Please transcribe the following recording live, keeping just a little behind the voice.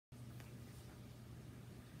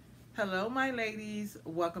Hello, my ladies.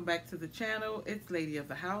 Welcome back to the channel. It's Lady of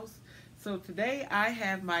the House. So today I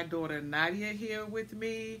have my daughter Nadia here with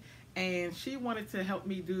me, and she wanted to help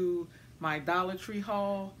me do my Dollar Tree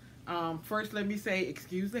haul. First, let me say,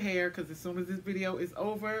 excuse the hair, because as soon as this video is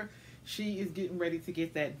over, she is getting ready to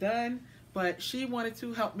get that done. But she wanted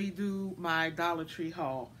to help me do my Dollar Tree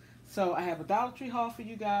haul. So I have a Dollar Tree haul for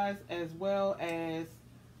you guys, as well as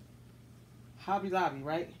Hobby Lobby,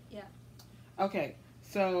 right? Yeah. Okay,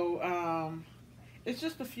 so it's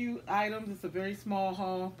just a few items. It's a very small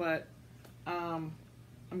haul, but um,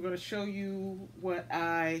 I'm going to show you what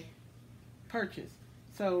I purchased.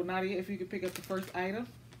 So Nadia, if you could pick up the first item.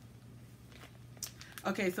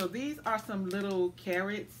 Okay, so these are some little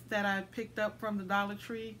carrots that I picked up from the Dollar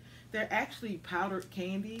Tree. They're actually powdered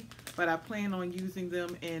candy, but I plan on using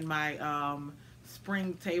them in my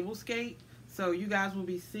spring tablescape. So you guys will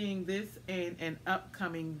be seeing this in an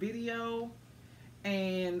upcoming video,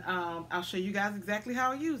 and I'll show you guys exactly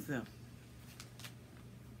how I use them.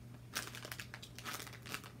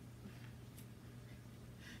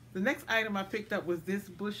 The next item I picked up was this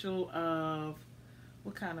bushel of,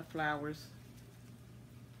 what kind of flowers?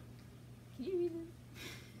 Can you read it?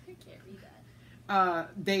 I can't read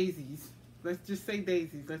that. Daisies. Let's just say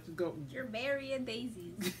daisies. Let's just go. You're burying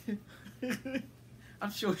daisies.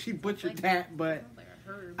 I'm sure she butchered Like, that, but sounds like a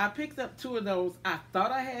herb. I picked up two of those. I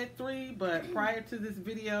thought I had three, but prior to this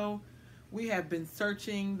video, we have been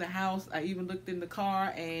searching the house. I even looked in the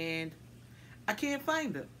car, and I can't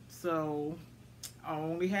find them. So I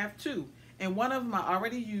only have two. And one of them I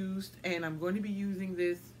already used, and I'm going to be using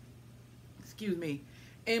this, excuse me,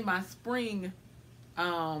 in my spring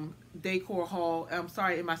decor haul. I'm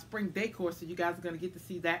sorry, in my spring decor, so you guys are going to get to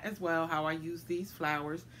see that as well, how I use these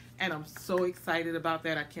flowers. And I'm so excited about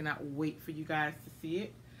that. I cannot wait for you guys to see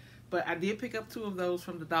it. But I did pick up two of those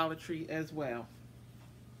from the Dollar Tree as well.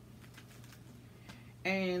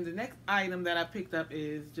 And the next item that I picked up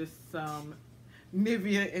is just some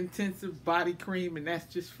Nivea Intensive Body Cream, and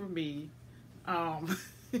that's just for me.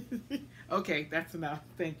 Okay, that's enough.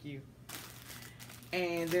 Thank you.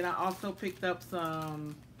 And then I also picked up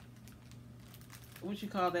some, what you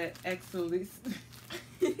call that? Exolis.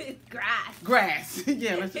 Grass. Grass.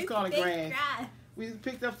 Yeah, let's just call it Fake grass. We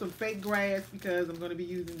picked up some fake grass because I'm going to be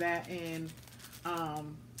using that in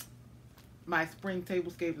my spring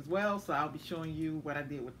tablescape as well. So I'll be showing you what I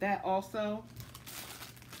did with that also.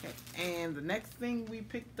 Okay, and the next thing we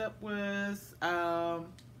picked up was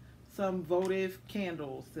some votive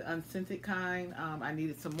candles, the unscented kind. I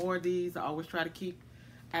needed some more of these. I always try to keep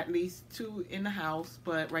at least two in the house,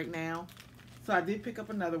 but right now, so I did pick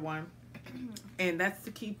up another one, and that's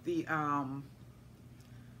to keep the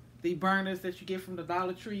burners that you get from the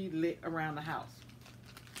Dollar Tree lit around the house.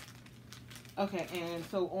 Okay, and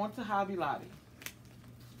so on to Hobby Lobby.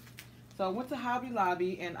 So I went to Hobby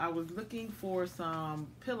Lobby and I was looking for some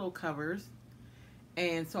pillow covers.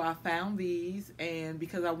 And so I found these, and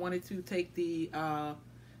because I wanted to take the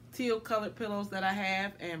teal colored pillows that I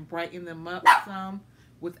have and brighten them up some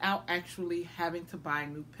without actually having to buy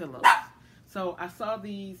new pillows. So I saw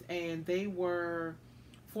these and they were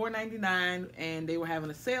 $4.99, and they were having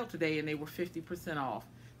a sale today and they were 50% off.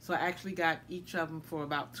 So I actually got each of them for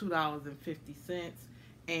about $2.50,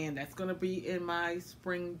 and that's going to be in my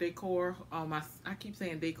spring decor. I keep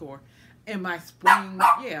saying decor. In my spring,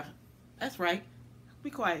 yeah, that's right. Be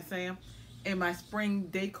quiet, Sam. In my spring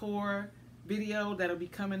decor video that'll be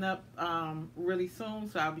coming up really soon,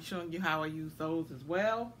 so I'll be showing you how I use those as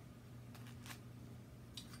well.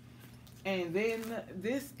 And then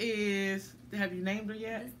this is, have you named her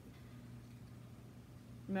yet?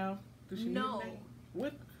 No? Does she need a name?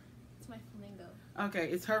 What? It's my flamingo.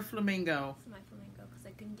 Okay, it's her flamingo. It's my flamingo because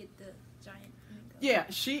I couldn't get the giant flamingo. Yeah,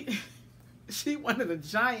 she wanted a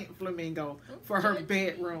giant flamingo for her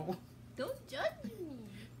bedroom. Don't judge me.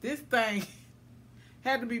 This thing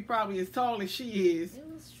had to be probably as tall as she is. It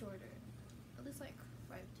was shorter. It was like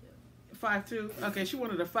 5'2". 5'2". Okay, she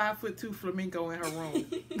wanted a 5'2" flamingo in her room.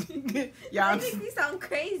 Y'all make me sound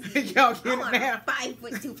crazy. Y'all get I it now? want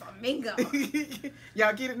a 5'2" flamingo.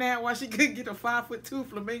 Y'all get it now? Why she couldn't get a 5'2"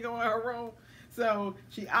 flamingo in her room? So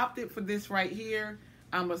she opted for this right here.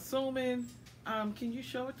 I'm assuming. Can you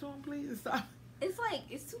show it to him, please? Stop. It's like,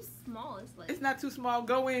 it's too small. It's like, It's not too small.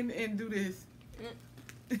 Go in and do this.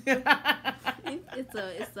 it's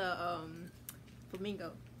a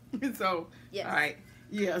flamingo. So, Yes. all right.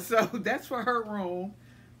 Yeah, so that's for her room.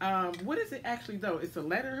 What is it actually, though? It's a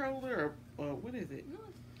letter holder, or what is it? No,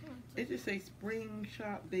 It just says spring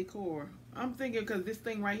shop decor. I'm thinking because this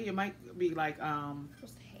thing right here might be like,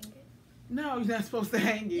 supposed to hang it. No, you're not supposed to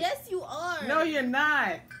hang it. Yes, you are. No, you're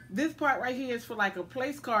not. This part right here is for like a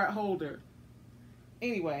place card holder.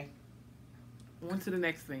 Anyway, on to the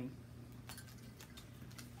next thing.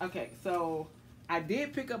 Okay, so I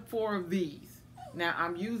did pick up 4 of these. Now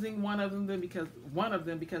I'm using one of them because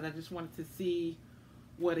I just wanted to see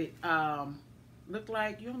what it looked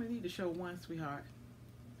like. You only need to show one, sweetheart.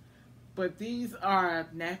 But these are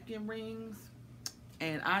napkin rings,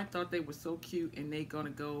 and I thought they were so cute, and they go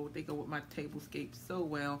with my tablescape so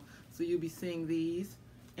well. So you'll be seeing these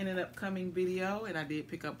in an upcoming video, and I did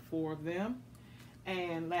pick up 4 of them.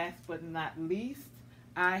 And last but not least,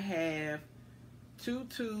 I have 2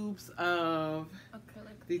 tubes of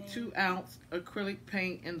the 2-ounce acrylic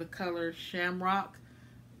paint in the color Shamrock,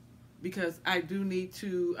 because I do need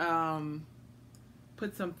to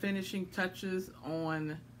put some finishing touches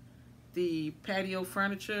on the patio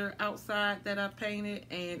furniture outside that I painted.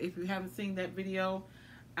 And if you haven't seen that video,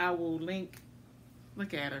 I will link.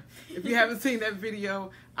 Look at her. If you haven't seen that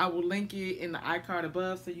video, I will link it in the iCard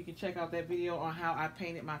above so you can check out that video on how I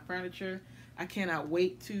painted my furniture. I cannot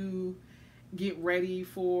wait to get ready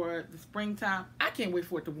for the springtime. I can't wait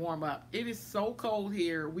for it to warm up. It is so cold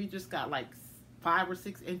here. We just got like 5 or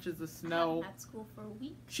 6 inches of snow. I'm at school for a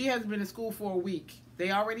week. She hasn't been in school for a week.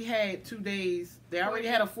 They already had 2 days. They already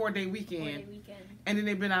had a 4-day weekend. 4-day weekend. And then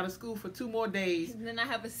they've been out of school for 2 more days. And then I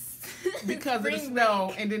have a because of the spring snow.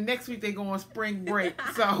 break. And then next week they go on spring break.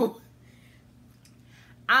 So,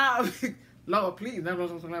 Lord, please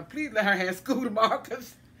let her have school tomorrow,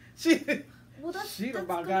 because she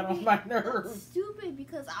about got on my nerves. That's stupid,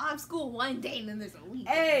 because I'll have school one day and then there's a week.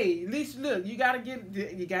 Hey, at least look, you gotta get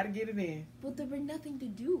it in. But there was nothing to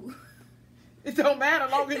do. It don't matter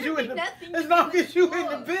as long as you in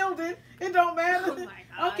the building. It don't matter. Oh my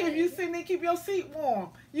God. Okay, if you sitting there, keep your seat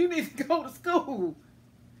warm. You need to go to school.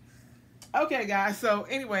 Okay, guys. So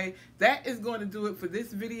anyway, that is going to do it for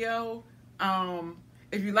this video.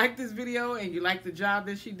 If you like this video and you like the job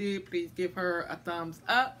that she did, please give her a thumbs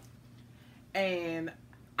up. And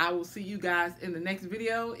I will see you guys in the next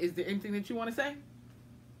video. Is there anything that you want to say?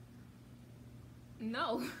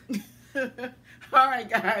 No. All right,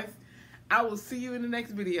 guys. I will see you in the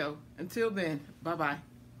next video. Until then, bye-bye.